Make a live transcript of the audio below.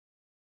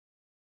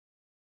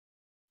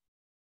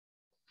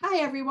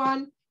Hi,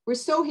 everyone. We're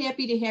so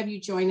happy to have you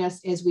join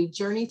us as we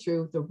journey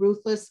through the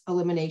Ruthless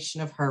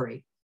Elimination of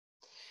Hurry.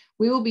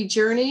 We will be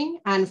journeying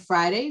on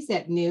Fridays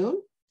at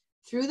noon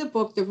through the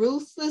book, The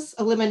Ruthless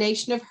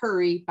Elimination of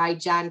Hurry by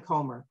John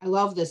Comer. I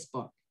love this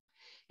book.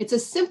 It's a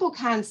simple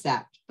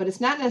concept, but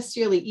it's not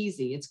necessarily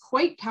easy. It's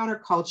quite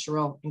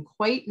countercultural and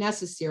quite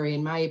necessary,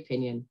 in my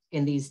opinion,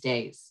 in these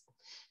days.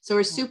 So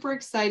we're super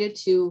excited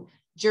to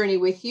journey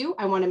with you.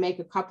 I want to make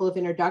a couple of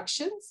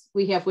introductions.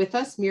 We have with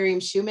us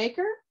Miriam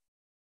Shumaker,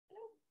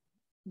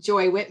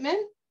 Joy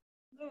Whitman,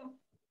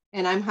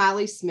 and I'm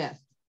Holly Smith.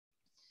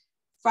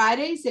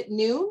 Fridays at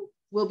noon,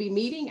 we'll be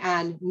meeting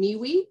on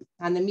MeWe,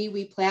 on the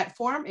MeWe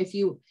platform. If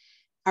you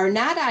are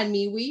not on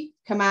MeWe,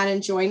 come on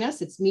and join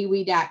us. It's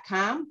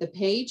MeWe.com. The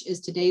page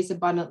is Today's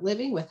Abundant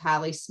Living with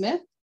Holly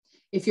Smith.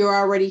 If you're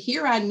already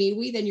here on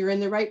MeWe, then you're in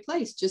the right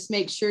place. Just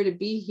make sure to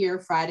be here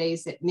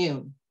Fridays at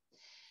noon.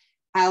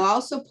 I'll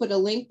also put a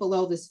link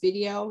below this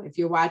video. If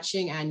you're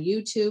watching on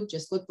YouTube,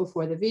 just look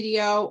before the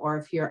video, or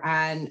if you're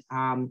on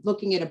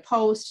looking at a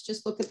post,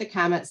 just look at the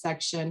comment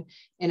section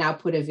and I'll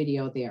put a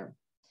video there.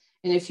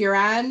 And if you're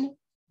on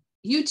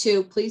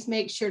YouTube, please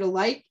make sure to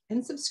like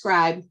and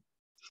subscribe.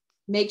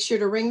 Make sure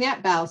to ring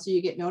that bell so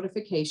you get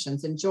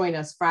notifications and join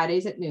us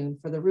Fridays at noon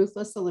for the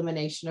Ruthless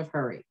Elimination of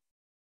Hurry.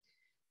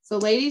 So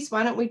ladies,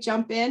 why don't we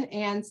jump in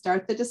and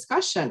start the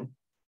discussion?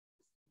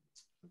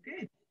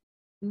 Okay.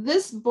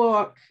 This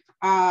book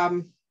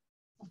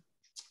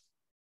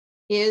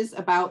is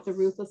about the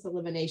ruthless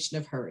elimination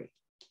of hurry.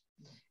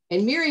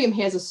 And Miriam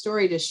has a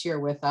story to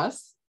share with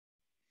us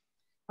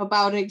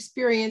about an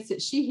experience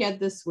that she had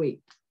this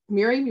week.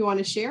 Miriam, you want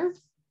to share?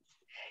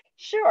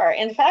 Sure.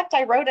 In fact,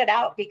 I wrote it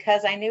out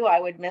because I knew I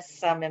would miss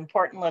some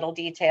important little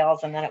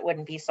details and then it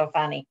wouldn't be so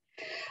funny.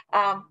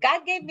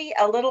 God gave me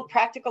a little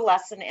practical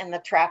lesson in the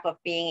trap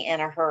of being in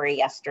a hurry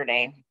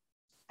yesterday.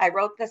 I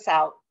wrote this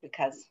out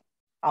because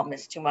I'll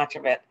miss too much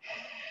of it.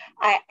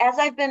 As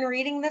I've been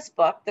reading this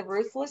book, The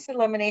Ruthless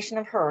Elimination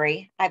of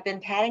Hurry, I've been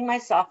patting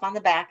myself on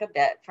the back a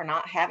bit for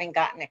not having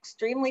gotten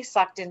extremely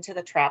sucked into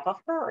the trap of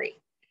hurry.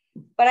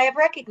 But I have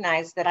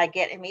recognized that I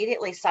get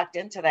immediately sucked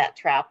into that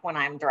trap when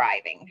I'm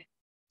driving.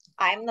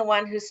 I'm the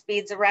one who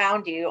speeds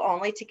around you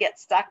only to get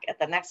stuck at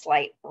the next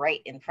light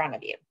right in front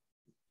of you.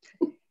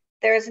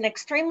 There is an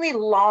extremely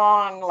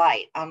long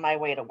light on my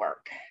way to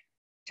work.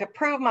 To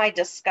prove my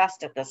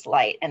disgust at this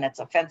light and its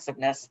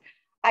offensiveness,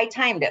 I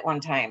timed it one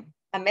time.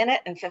 1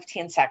 minute and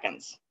 15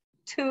 seconds,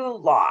 too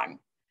long.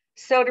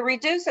 So to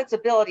reduce its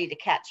ability to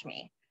catch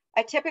me,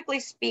 I typically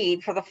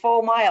speed for the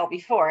full mile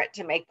before it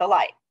to make the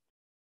light.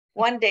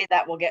 One day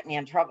that will get me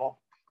in trouble.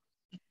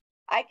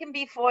 I can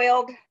be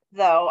foiled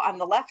though on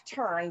the left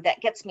turn that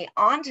gets me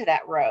onto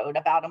that road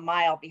about 1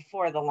 mile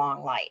before the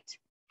long light.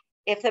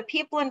 If the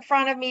people in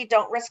front of me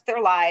don't risk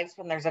their lives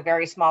when there's a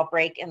very small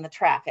break in the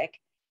traffic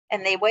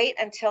and they wait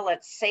until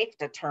it's safe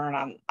to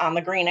turn on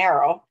the green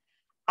arrow,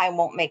 I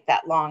won't make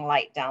that long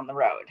light down the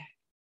road.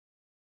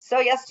 So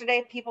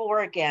yesterday, people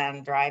were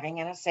again driving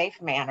in a safe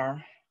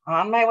manner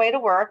on my way to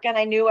work, and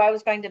I knew I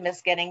was going to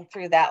miss getting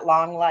through that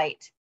long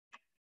light.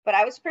 But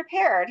I was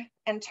prepared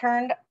and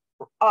turned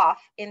off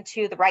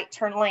into the right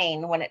turn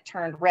lane when it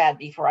turned red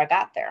before I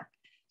got there.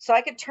 So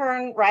I could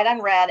turn right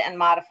on red and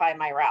modify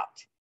my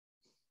route.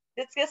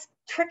 It's just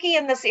tricky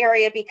in this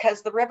area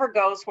because the river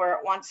goes where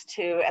it wants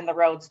to and the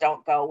roads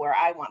don't go where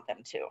I want them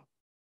to.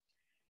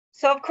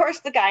 So of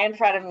course, the guy in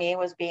front of me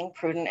was being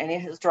prudent in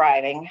his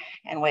driving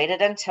and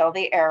waited until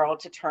the arrow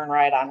to turn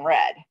right on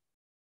red.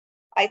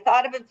 I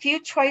thought of a few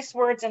choice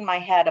words in my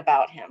head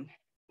about him.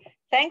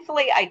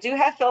 Thankfully, I do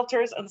have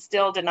filters and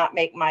still did not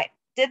make my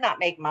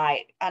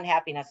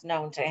unhappiness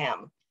known to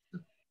him.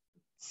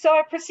 So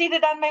I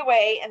proceeded on my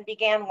way and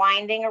began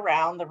winding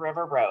around the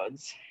river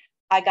roads.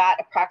 I got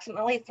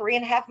approximately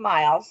 3.5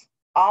 miles,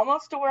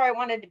 almost to where I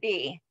wanted to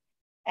be.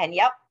 And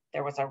yep,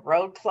 there was a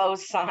road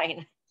closed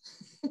sign.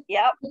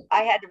 Yep,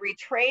 I had to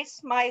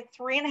retrace my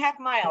 3.5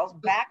 miles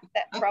back to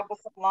that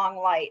troublesome long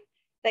light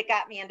that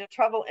got me into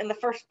trouble in the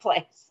first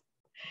place.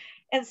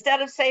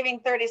 Instead of saving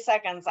 30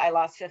 seconds, I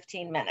lost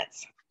 15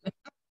 minutes.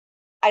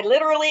 I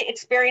literally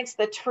experienced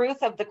the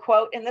truth of the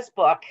quote in this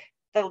book,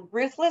 The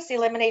Ruthless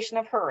Elimination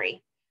of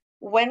Hurry.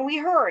 When we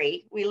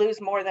hurry, we lose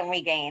more than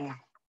we gain.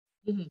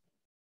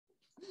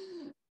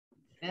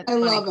 I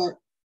love it.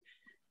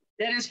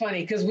 That is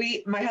funny because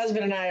my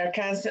husband and I are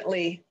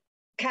constantly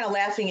kind of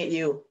laughing at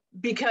you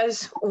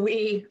because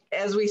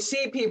as we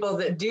see people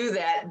that do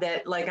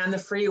that like on the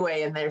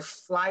freeway and they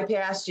fly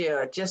past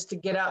you just to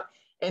get up,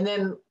 and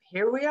then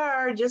here we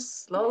are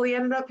just slowly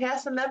ended up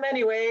passing them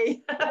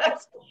anyway.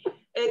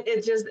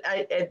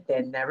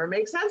 It never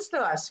makes sense to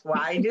us.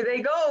 Why do they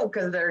go?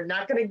 Because they're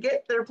not going to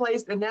get their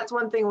place. And that's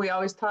one thing we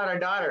always taught our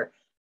daughter.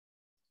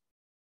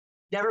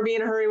 Never be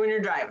in a hurry when you're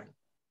driving.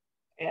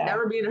 Yeah.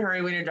 Never be in a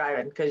hurry when you're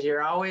driving because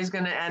you're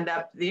going to end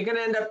up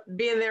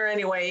being there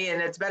anyway,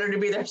 and it's better to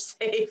be there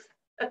safe.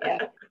 Yeah.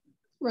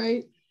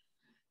 Right.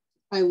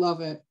 I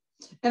love it.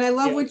 And I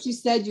love what you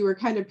said. You were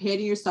kind of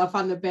patting yourself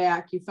on the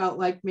back. You felt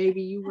like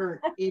maybe you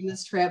weren't in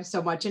this trap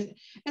so much. And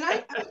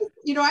I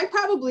I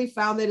probably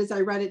found that as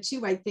I read it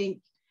too, I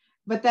think,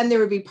 but then there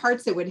would be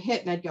parts that would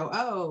hit and I'd go,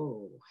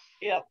 oh,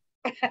 Yep.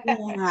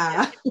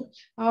 yeah.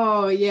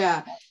 Oh,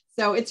 yeah.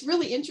 So it's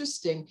really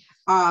interesting.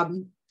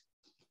 And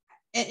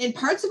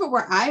parts of it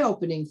were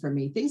eye-opening for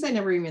me, things I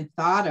never even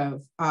thought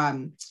of.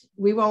 I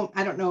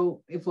don't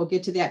know if we'll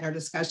get to that in our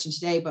discussion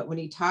today, but when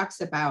he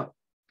talks about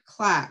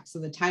clocks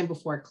and the time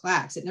before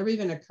clocks, it never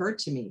even occurred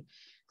to me.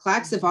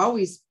 Clocks have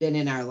always been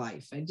in our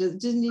life. It just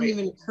didn't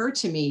even occur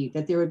to me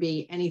that there would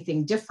be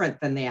anything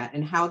different than that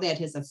and how that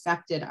has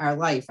affected our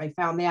life. I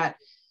found that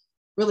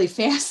really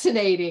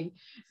fascinating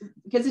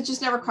because it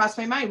just never crossed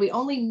my mind. We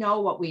only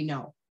know what we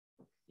know.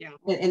 Yeah.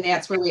 And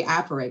that's where we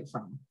operate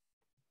from.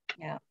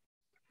 Yeah.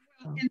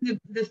 And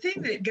the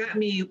thing that got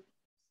me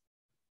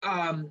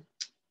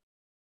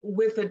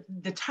with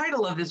the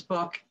title of this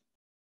book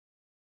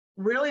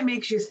really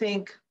makes you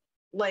think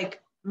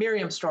like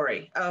Miriam's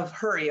story of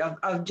hurry,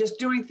 of just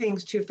doing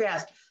things too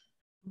fast.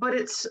 But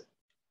it's,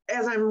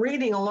 as I'm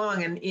reading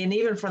along and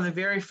even from the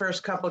very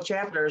first couple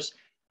chapters,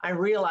 I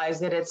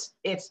realized that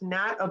it's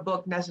not a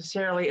book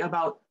necessarily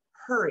about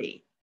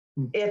hurry.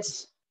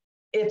 It's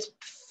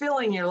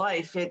filling your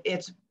life.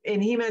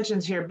 And he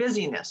mentions here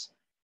busyness.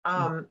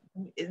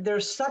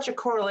 There's such a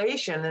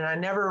correlation, and I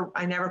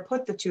never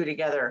put the two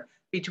together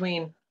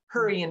between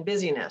hurry and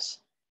busyness.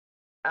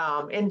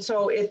 And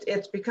so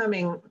it's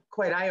becoming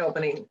quite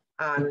eye-opening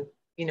on,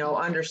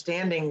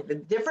 understanding the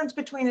difference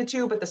between the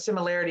two, but the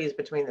similarities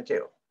between the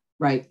two.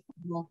 Right.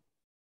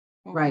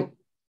 Right.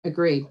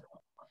 Agreed.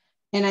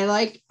 And I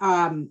like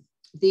on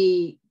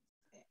the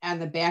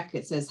back,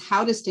 it says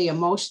how to stay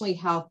emotionally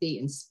healthy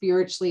and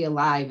spiritually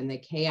alive in the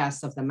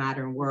chaos of the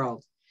modern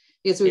world.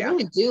 Because we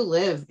really do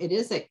live, it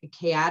is a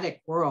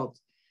chaotic world,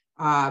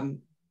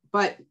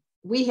 but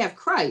we have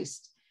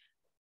Christ.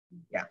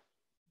 Yeah.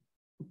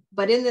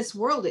 But in this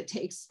world, it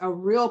takes a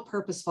real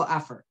purposeful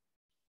effort.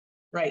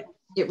 Right.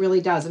 It really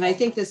does. And I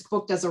think this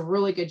book does a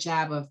really good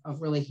job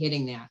of really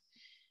hitting that.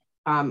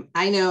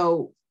 I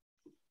know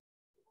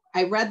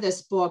I read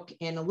this book,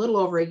 and a little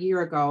over a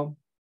year ago,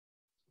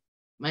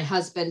 my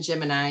husband,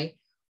 Jim, and I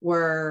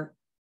were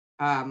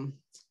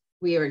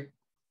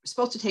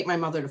supposed to take my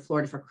mother to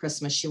Florida for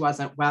Christmas. She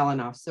wasn't well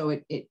enough. So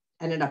it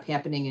ended up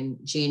happening in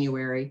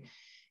January.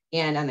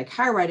 And on the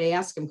car ride, I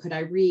asked him, could I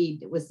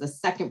read? It was the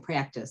second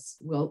practice.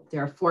 Well,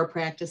 there are 4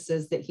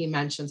 practices that he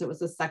mentions. It was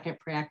the second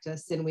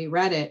practice. And we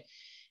read it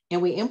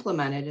and we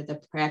implemented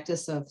the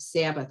practice of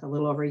Sabbath a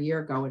little over a year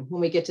ago. And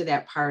when we get to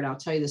that part, I'll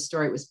tell you the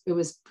story. It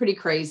was pretty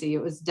crazy.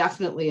 It was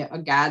definitely a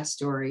God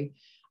story.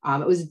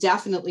 It was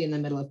definitely in the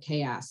middle of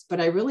chaos,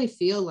 but I really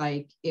feel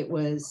like it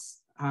was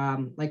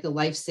like a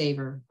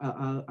lifesaver,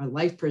 a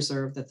life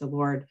preserve that the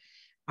Lord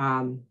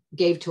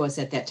gave to us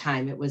at that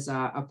time. It was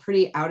a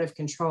pretty out of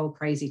control,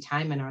 crazy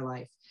time in our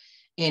life.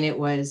 And it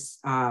was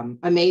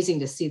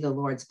amazing to see the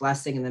Lord's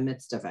blessing in the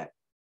midst of it.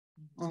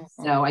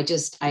 Mm-hmm. So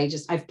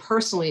I've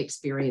personally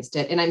experienced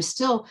it. And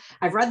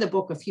I've read the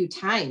book a few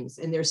times,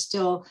 and there's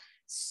still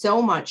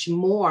so much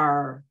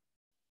more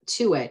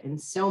to it and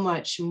so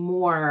much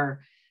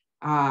more.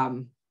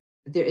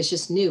 It's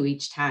just new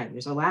each time.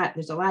 There's a lot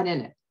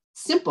in it.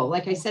 Simple,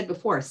 like I said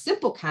before,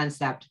 simple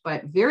concept,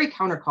 but very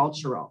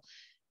countercultural.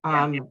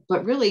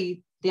 But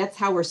really, that's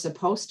how we're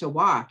supposed to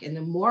walk. And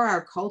the more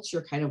our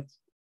culture kind of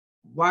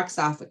walks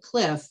off a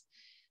cliff,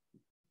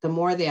 the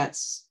more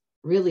that's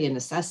really a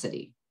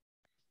necessity.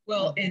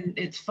 Well, and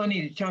it's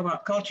funny to talk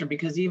about culture,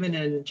 because even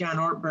in John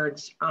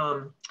Ortberg's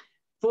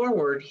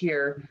foreword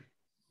here,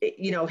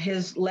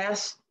 his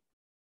last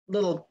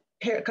little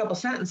couple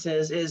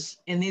sentences is,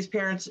 in these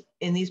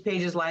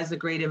pages lies the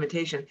great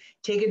invitation.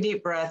 Take a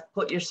deep breath,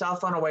 put your cell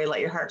phone away, let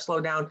your heart slow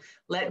down,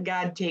 let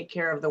God take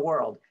care of the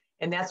world.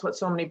 And that's what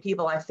so many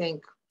people, I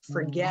think,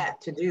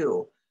 forget to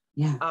do.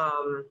 Yeah.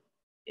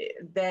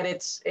 That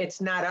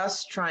it's not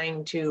us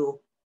trying to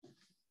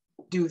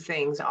do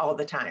things all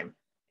the time.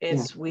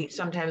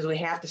 Sometimes we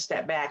have to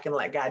step back and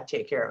let God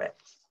take care of it.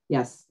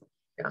 Yes.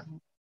 Yeah.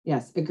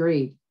 Yes.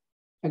 Agreed.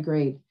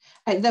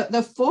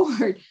 The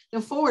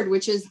forward,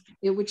 which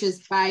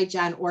is by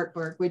John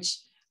Ortberg, which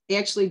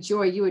actually,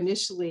 Joy, you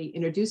initially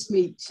introduced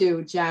me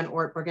to John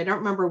Ortberg. I don't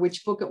remember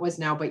which book it was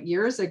now, but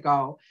years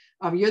ago,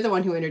 you're the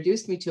one who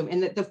introduced me to him.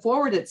 And the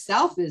forward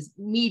itself is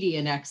meaty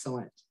and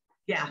excellent.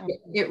 Yeah.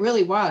 It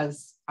really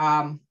was.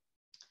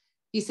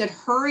 He said,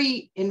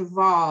 hurry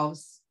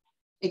involves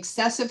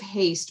excessive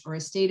haste or a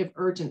state of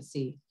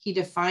urgency. He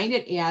defined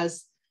it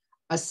as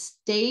a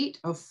state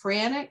of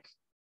frantic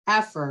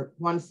effort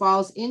one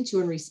falls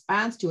into in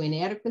response to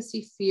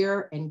inadequacy,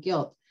 fear, and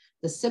guilt.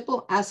 The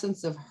simple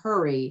essence of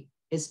hurry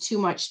is too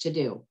much to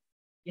do.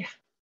 Yeah.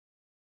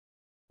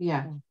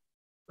 Yeah.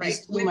 Right.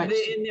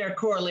 In there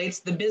correlates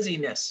the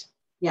busyness.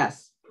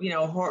 Yes.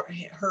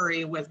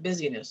 Hurry with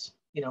busyness,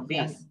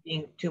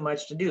 being too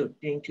much to do,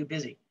 being too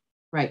busy.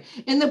 Right.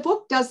 And the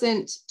book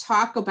doesn't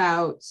talk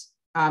about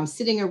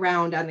sitting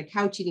around on the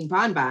couch eating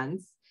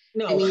bonbons.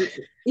 No. I mean,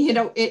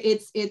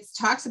 it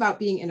talks about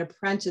being an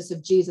apprentice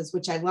of Jesus,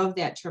 which I love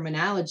that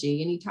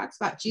terminology. And he talks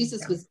about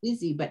Jesus was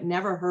busy, but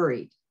never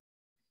hurried.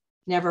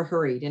 never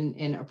hurried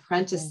in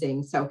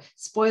apprenticing. So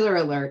spoiler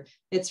alert,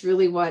 it's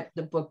really what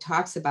the book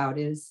talks about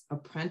is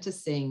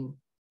apprenticing,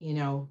 you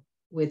know,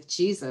 with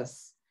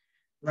Jesus,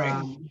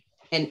 Right.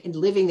 And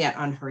living that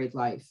unhurried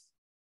life.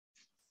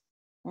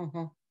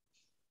 Mm-hmm.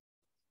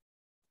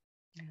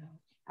 Yeah.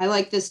 I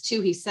like this too.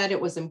 He said it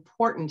was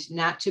important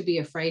not to be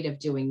afraid of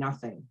doing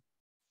nothing.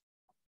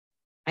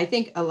 I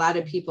think a lot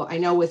of people, I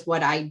know with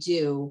what I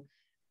do,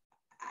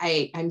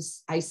 I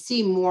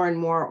see more and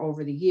more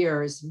over the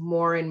years,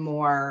 more and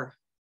more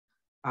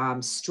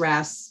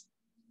stress,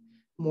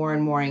 more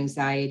and more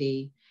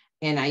anxiety.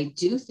 And I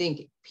do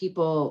think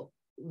people,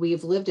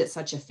 we've lived at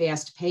such a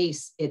fast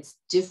pace, it's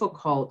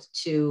difficult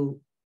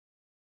to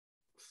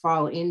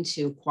fall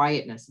into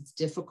quietness. It's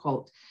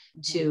difficult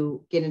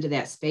to get into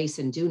that space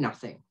and do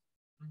nothing.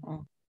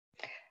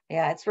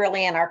 Yeah, it's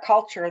really in our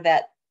culture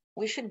that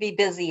we should be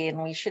busy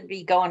and we should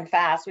be going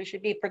fast. We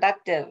should be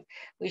productive.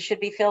 We should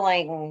be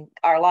filling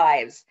our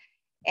lives.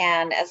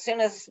 And as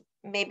soon as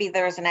maybe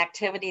there's an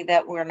activity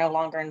that we're no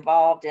longer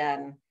involved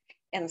in,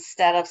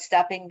 instead of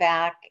stepping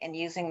back and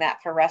using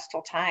that for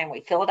restful time,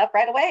 we fill it up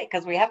right away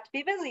because we have to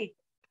be busy.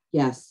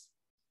 Yes.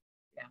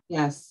 Yeah.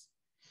 Yes.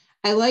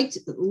 I liked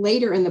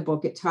later in the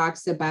book, it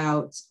talks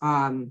about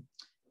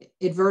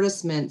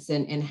advertisements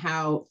and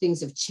how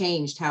things have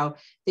changed, how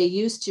they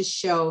used to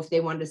show if they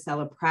wanted to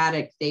sell a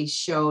product, they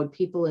showed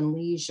people in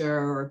leisure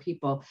or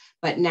people,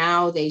 but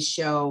now they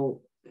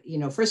show, you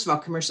know, first of all,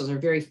 commercials are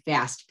very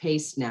fast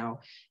paced now,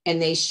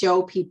 and they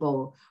show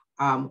people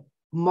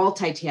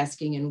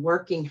multitasking and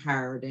working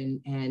hard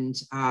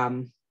and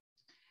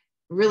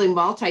really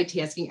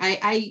multitasking.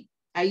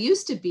 I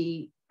used to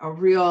be a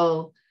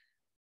real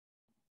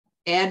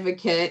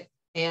advocate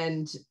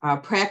and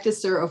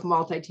practicer of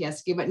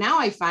multitasking, but now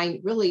I find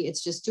really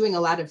it's just doing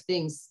a lot of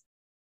things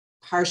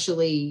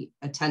partially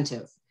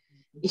attentive.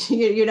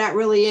 You're not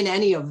really in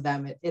any of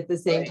them at the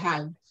same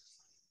time.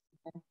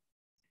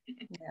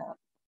 Yeah.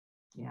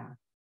 Yeah.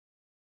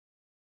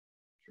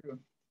 True.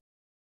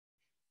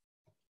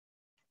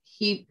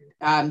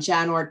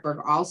 John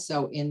Ortberg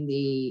also in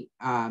the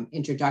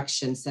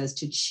introduction says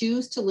to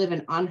choose to live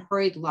an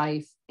unhurried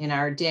life in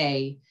our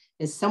day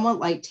is somewhat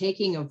like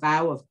taking a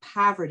vow of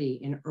poverty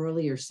in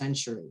earlier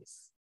centuries.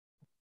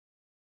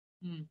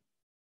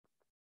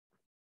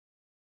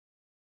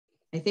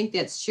 I think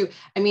that's true.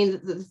 I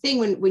mean, the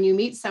thing when you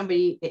meet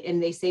somebody,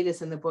 and they say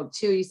this in the book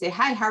too, you say,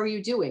 hi, how are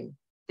you doing?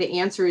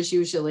 The answer is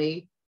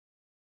usually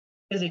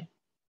busy.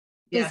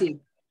 Busy.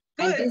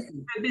 Yeah. I'm Good.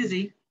 busy. I'm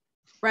busy.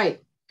 Right.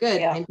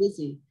 Good. Yeah. I'm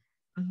busy.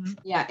 Mm-hmm.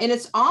 Yeah. And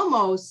it's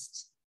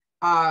almost,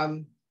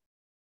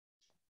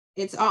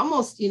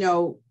 you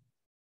know,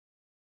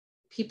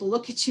 people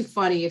look at you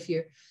funny if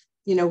you're,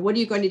 you know, what are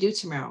you going to do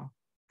tomorrow?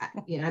 I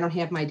don't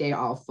have my day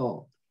all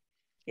full.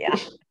 Yeah.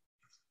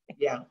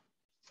 Yeah.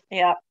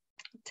 Yeah.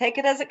 Take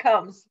it as it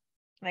comes.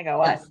 And I go,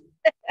 what?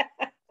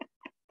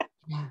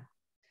 Yes.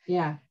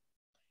 Yeah.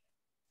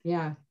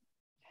 Yeah.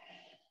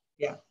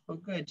 Yeah. Oh,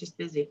 good. Just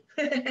busy.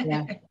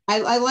 Yeah.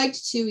 I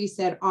liked too, he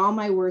said, all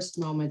my worst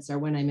moments are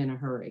when I'm in a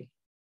hurry.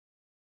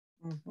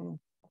 Mm-hmm.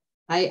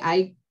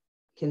 I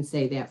can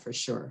say that for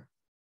sure.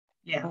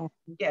 Yeah.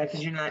 Yeah.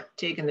 Because you're not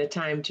taking the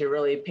time to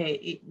really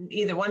pay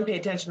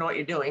attention to what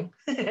you're doing,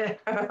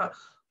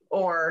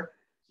 or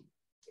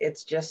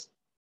it's just,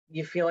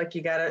 you feel like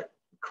you got to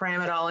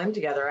cram it all in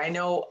together. I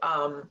know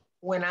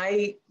when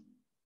I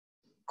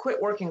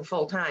quit working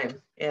full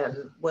time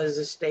and was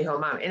a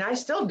stay-home mom, and I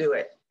still do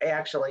it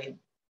actually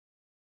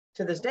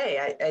to this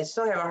day, I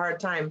still have a hard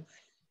time.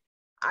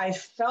 I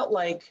felt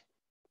like,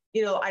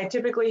 you know, I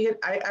typically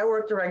I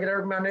worked a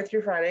regular Monday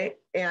through Friday,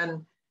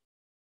 and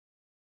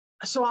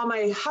so all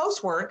my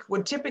housework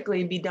would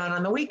typically be done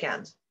on the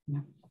weekends.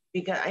 Yeah.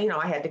 Because, you know,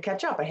 I had to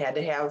catch up. I had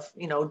to have,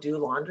 you know, do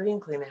laundry and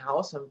clean the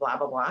house and blah,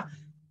 blah, blah.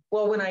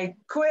 Well, when I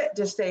quit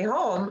to stay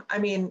home, I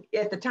mean,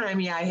 at the time,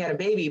 yeah, I had a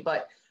baby,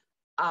 but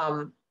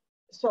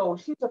so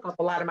she took up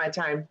a lot of my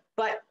time,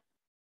 but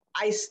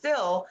I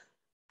felt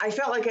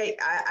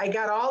like I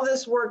got all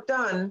this work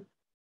done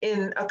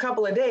in a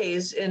couple of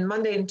days, in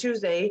Monday and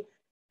Tuesday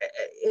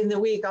in the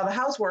week, all the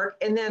housework,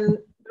 and then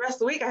the rest of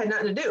the week I had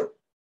nothing to do.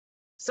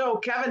 So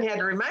Kevin had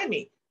to remind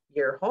me,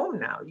 you're home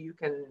now, you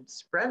can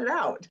spread it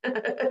out.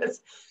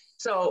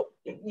 So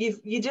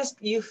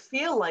you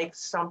feel like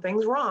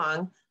something's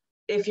wrong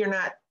if you're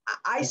not,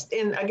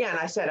 and again,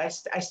 I said,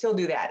 I still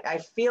do that. I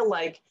feel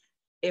like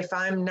if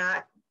I'm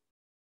not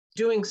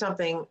doing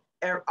something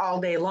all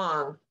day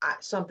long,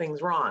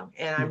 something's wrong,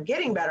 and I'm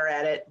getting better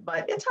at it,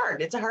 but it's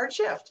hard. It's a hard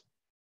shift.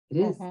 It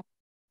is. Mm-hmm.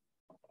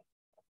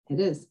 It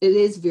is. It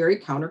is very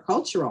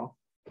countercultural.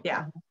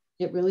 Yeah.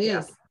 It really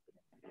is.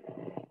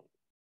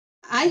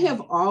 I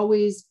have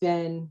always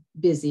been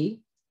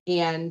busy,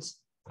 and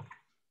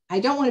I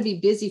don't want to be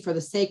busy for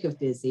the sake of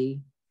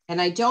busy. And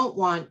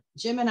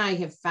Jim and I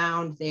have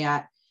found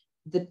that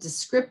the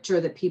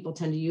descriptor that people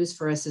tend to use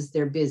for us is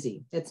they're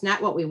busy. That's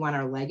not what we want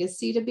our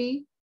legacy to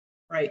be.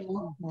 Right. You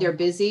know, they're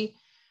busy.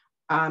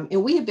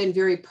 And we have been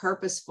very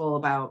purposeful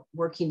about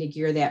working to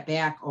gear that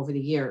back over the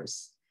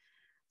years.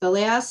 The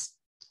last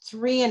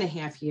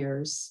 3.5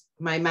 years,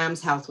 my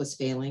mom's health was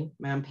failing.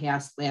 Mom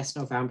passed last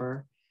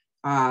November.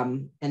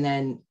 And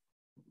then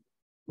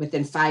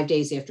within 5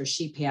 days after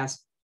she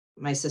passed,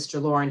 my sister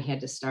Lauren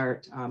had to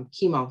start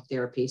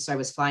chemotherapy. So I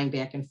was flying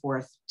back and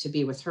forth to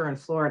be with her in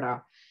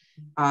Florida.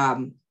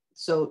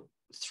 So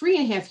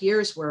 3.5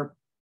 years where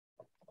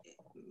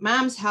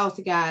mom's health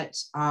got,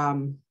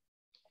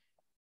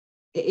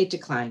 it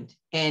declined.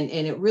 And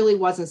it really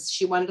wasn't,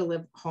 she wanted to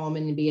live home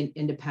and be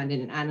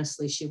independent. And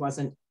honestly, she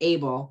wasn't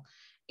able.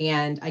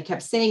 And I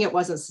kept saying it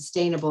wasn't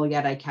sustainable,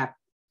 yet I kept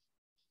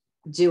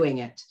doing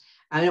it.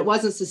 And it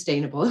wasn't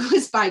sustainable. It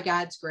was by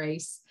God's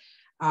grace.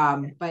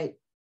 But,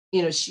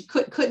 you know, she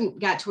couldn't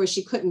get to where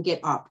she couldn't get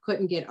up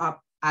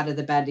out of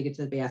the bed to get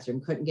to the bathroom,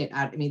 couldn't get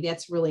out. I mean,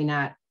 that's really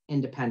not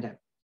independent.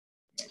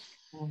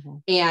 Mm-hmm.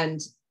 And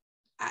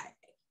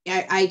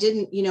I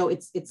didn't, you know,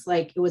 it's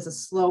like, it was a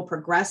slow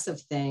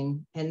progressive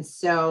thing. And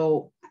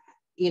so,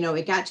 you know,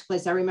 it got to a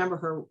place, I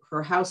remember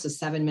her house is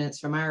 7 minutes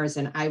from ours,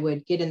 and I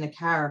would get in the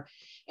car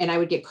and I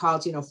would get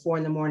called, you know, 4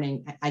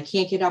 a.m. I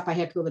can't get up. I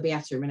have to go to the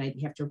bathroom, and I'd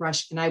have to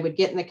rush. And I would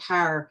get in the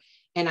car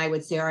and I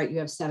would say, all right, you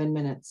have 7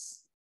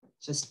 minutes,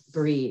 just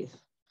breathe.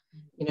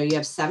 You know, you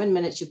have 7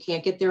 minutes. You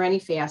can't get there any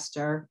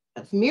faster.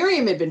 If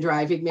Miriam had been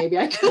driving, maybe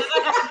I could.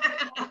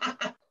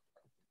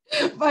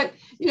 But,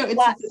 you know, it's a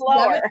lot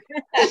slower.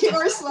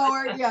 Or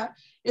slower. Yeah.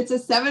 It's a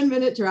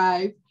 7-minute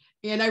drive.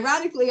 And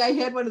ironically, I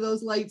had one of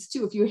those lights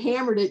too. If you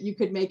hammered it, you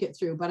could make it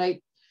through. But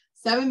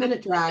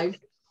 7-minute drive.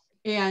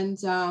 And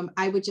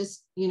I would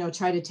just, you know,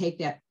 try to take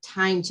that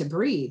time to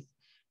breathe.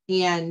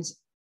 And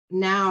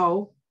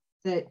now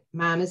that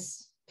Mom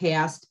has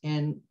passed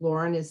and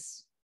Lauren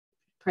is,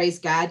 praise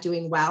God,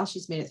 doing well.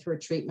 She's made it through her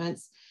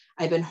treatments.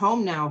 I've been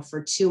home now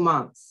for 2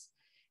 months.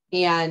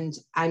 And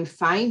I'm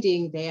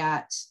finding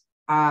that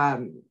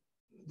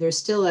there's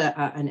still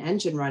an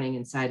engine running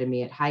inside of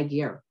me at high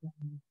gear.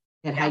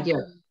 High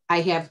gear.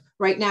 I have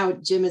right now,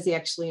 Jim is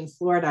actually in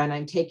Florida, and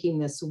I'm taking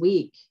this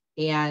week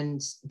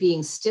and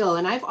being still.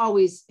 And I've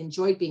always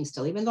enjoyed being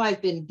still. Even though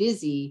I've been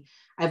busy,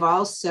 I've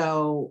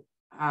also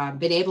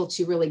been able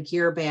to really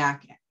gear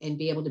back and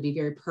be able to be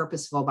very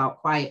purposeful about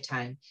quiet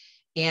time.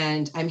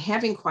 And I'm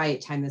having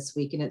quiet time this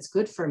week, and it's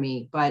good for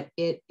me, but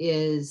it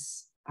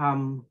is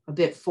a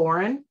bit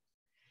foreign,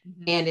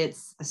 and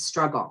it's a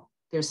struggle.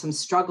 There's some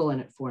struggle in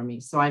it for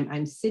me. So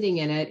I'm sitting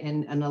in it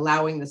and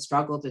allowing the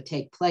struggle to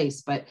take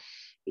place. But,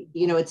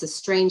 you know, it's a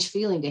strange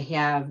feeling to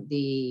have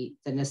the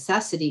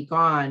necessity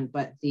gone,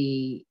 but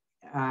the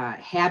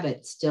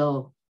habit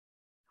still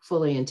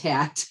fully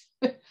intact.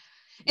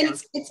 And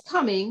it's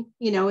coming,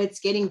 you know, it's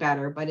getting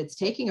better, but it's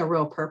taking a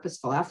real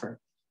purposeful effort.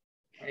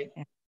 Right.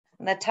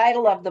 And the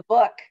title of the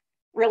book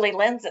really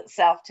lends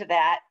itself to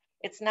that.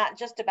 It's not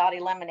just about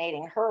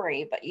eliminating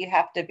hurry, but you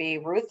have to be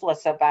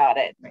ruthless about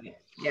it. Right.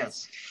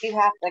 Yes. You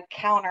have to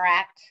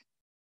counteract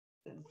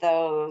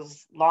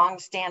those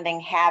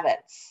long-standing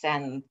habits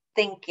and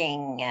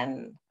thinking,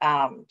 and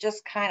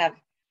just kind of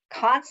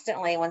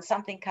constantly, when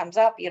something comes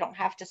up, you don't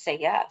have to say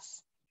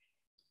yes.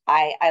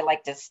 I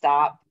like to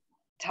stop.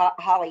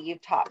 Holly,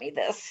 you've taught me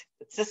this.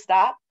 It's to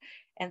stop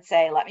and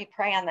say, let me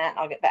pray on that and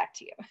I'll get back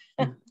to you.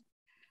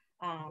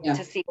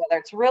 To see whether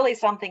it's really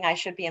something I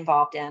should be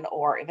involved in,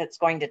 or if it's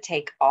going to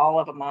take all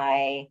of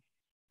my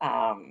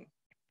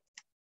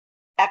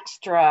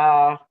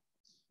extra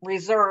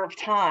reserve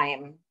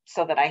time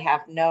so that I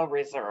have no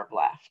reserve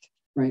left.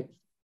 Right.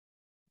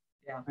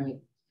 Yeah. Right.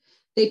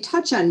 They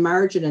touch on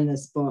margin in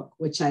this book,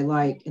 which I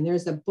like. And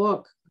there's a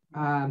book,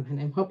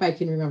 and I hope I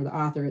can remember the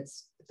author.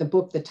 It's the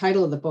book, the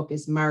title of the book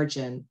is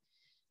Margin.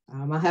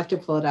 I'll have to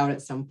pull it out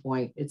at some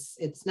point.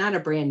 It's not a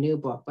brand new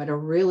book, but a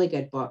really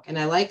good book. And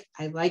I like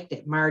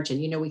that margin.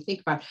 You know, we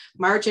think about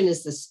margin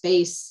is the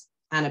space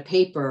on a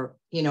paper,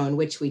 you know, in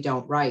which we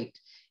don't write.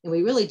 And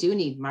we really do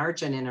need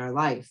margin in our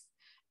life.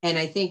 And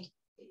I think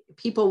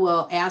people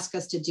will ask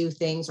us to do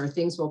things, or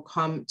things will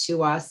come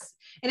to us.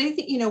 And I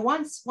think, you know,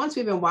 once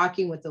we've been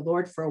walking with the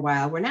Lord for a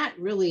while, we're not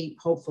really,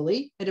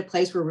 hopefully, at a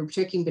place where we're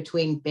picking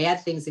between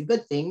bad things and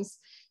good things.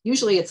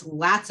 Usually it's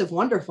lots of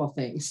wonderful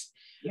things.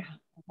 Yeah.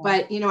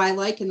 But, you know, I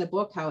like in the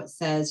book how it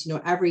says, you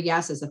know, every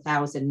yes is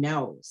 1,000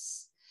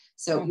 no's.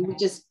 So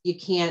you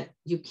can't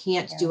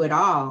do it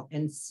all.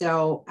 And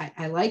so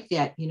I like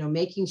that, you know,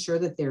 making sure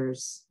that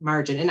there's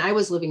margin. And I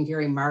was living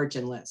very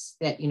marginless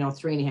that, you know,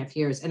 3.5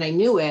 years, and I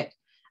knew it.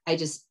 I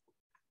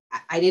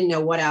didn't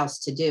know what else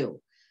to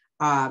do.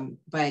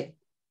 But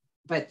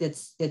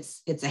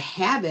it's a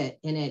habit,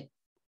 and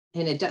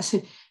it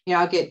doesn't, you know,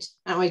 I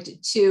don't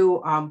like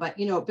to, but,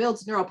 you know, it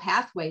builds neural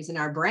pathways in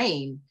our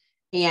brain.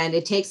 And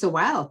it takes a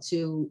while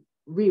to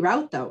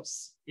reroute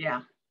those.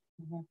 Yeah.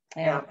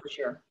 Yeah,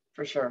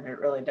 for sure. It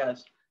really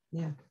does.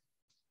 Yeah.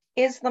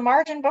 Is the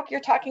Margin book you're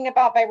talking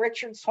about by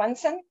Richard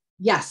Swenson?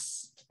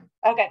 Yes.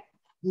 Okay.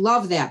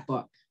 Love that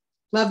book.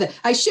 Love that.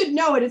 I should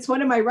know it. It's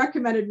one of my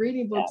recommended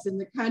reading books in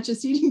the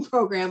conscious eating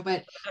program,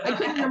 but I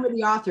couldn't remember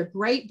the author.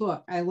 Great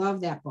book. I love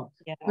that book.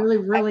 Yeah.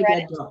 Really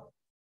good book.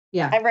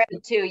 Yeah. I read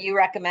it too. You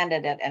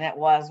recommended it, and it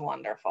was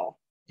wonderful.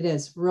 It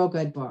is. Real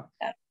good book.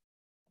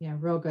 Yeah,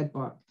 real good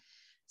book.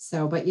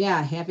 So, but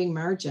yeah, having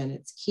margin,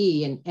 it's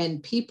key.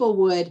 And people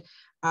would,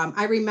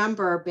 I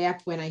remember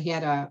back when I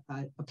had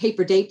a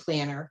paper day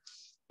planner,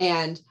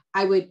 and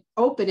I would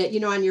open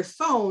it, on your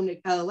phone,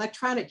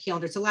 electronic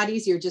calendar. It's a lot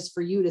easier just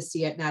for you to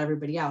see it, not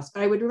everybody else.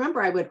 But I would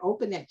remember I would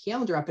open that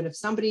calendar up, and if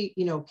somebody,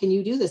 can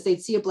you do this?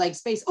 They'd see a blank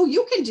space. Oh,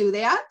 you can do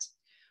that.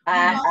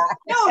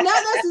 No,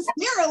 not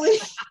necessarily.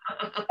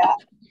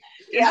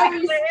 Yeah.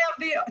 Because they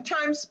have the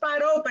time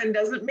spot open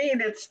doesn't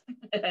mean it's.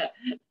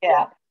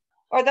 Yeah.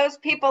 Or those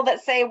people that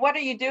say, what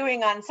are you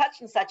doing on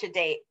such and such a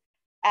date?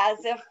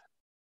 As if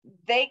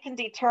they can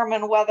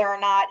determine whether or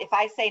not, if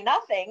I say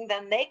nothing,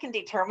 then they can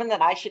determine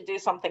that I should do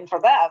something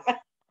for them.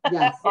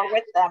 Yes. Or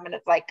with them. And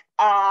it's like,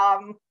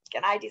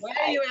 can I decide?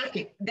 Why are you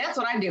asking? That's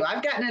what I do.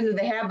 I've gotten into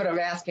the habit of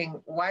asking,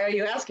 why are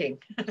you asking?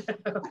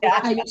 Yeah,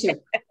 I do too.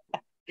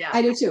 Yeah.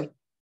 I do too.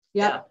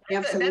 Yep, yeah.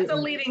 absolutely. That's a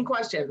leading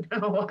question.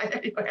 Why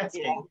are you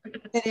asking? Yeah.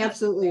 It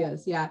absolutely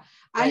is. Yeah.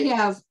 Right. I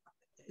have,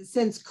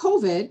 since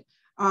COVID,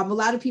 a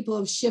lot of people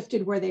have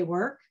shifted where they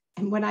work.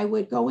 And when I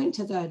would go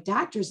into the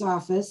doctor's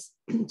office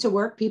to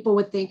work, people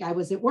would think I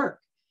was at work.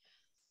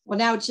 Well,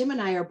 now Jim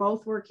and I are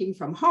both working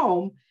from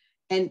home,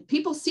 and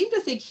people seem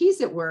to think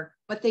he's at work,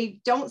 but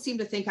they don't seem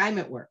to think I'm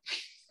at work.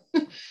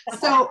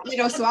 So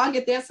I'll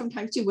get that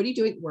sometimes too. What are you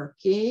doing?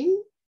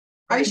 Working?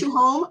 Aren't you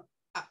home?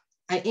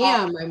 I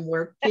am. I'm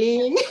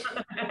working.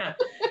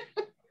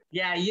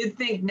 Yeah, you'd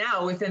think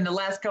now within the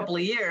last couple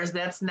of years,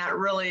 that's not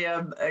really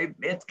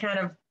it's kind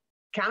of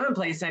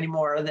commonplace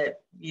anymore that,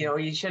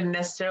 you shouldn't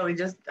necessarily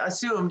just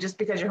assume just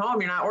because you're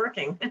home, you're not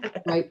working.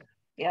 Right.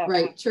 Yeah.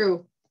 Right.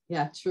 True.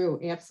 Yeah, true.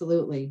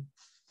 Absolutely.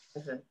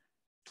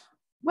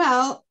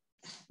 Well,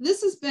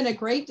 this has been a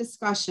great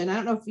discussion. I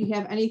don't know if you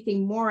have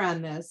anything more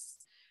on this.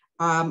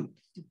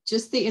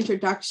 Just the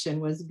introduction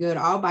was good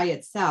all by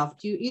itself.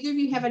 Do either of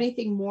you have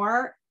anything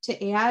more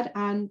to add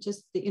on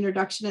just the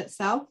introduction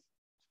itself?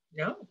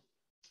 No.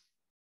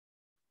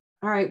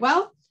 All right.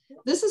 Well,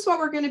 this is what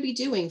we're going to be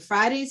doing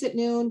Fridays at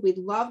noon. We'd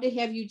love to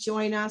have you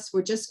join us.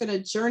 We're just going to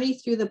journey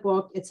through the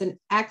book. It's an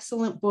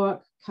excellent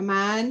book. Come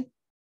on,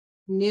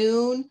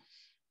 noon.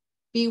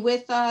 Be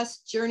with us,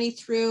 journey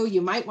through.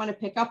 You might want to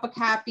pick up a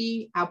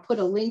copy. I'll put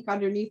a link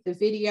underneath the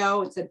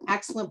video. It's an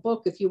excellent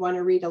book if you want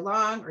to read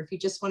along, or if you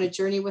just want to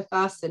journey with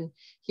us and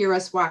hear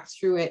us walk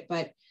through it.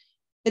 But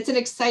it's an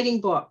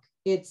exciting book.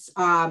 It's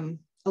a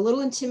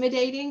little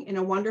intimidating in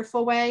a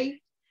wonderful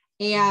way,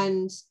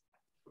 and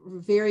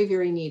very,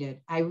 very needed.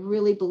 I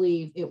really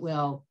believe it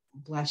will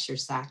bless your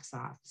socks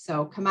off.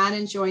 So come on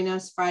and join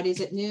us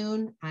Fridays at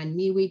noon on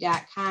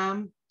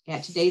MeWe.com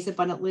at Today's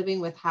Abundant Living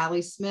with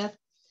Holly Smith,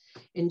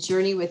 and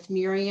journey with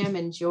Miriam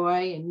and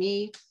Joy and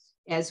me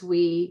as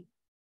we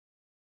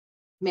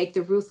make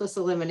the ruthless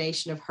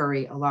elimination of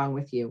hurry along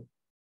with you.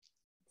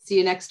 See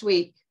you next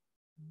week.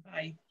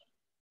 Bye.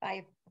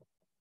 Bye.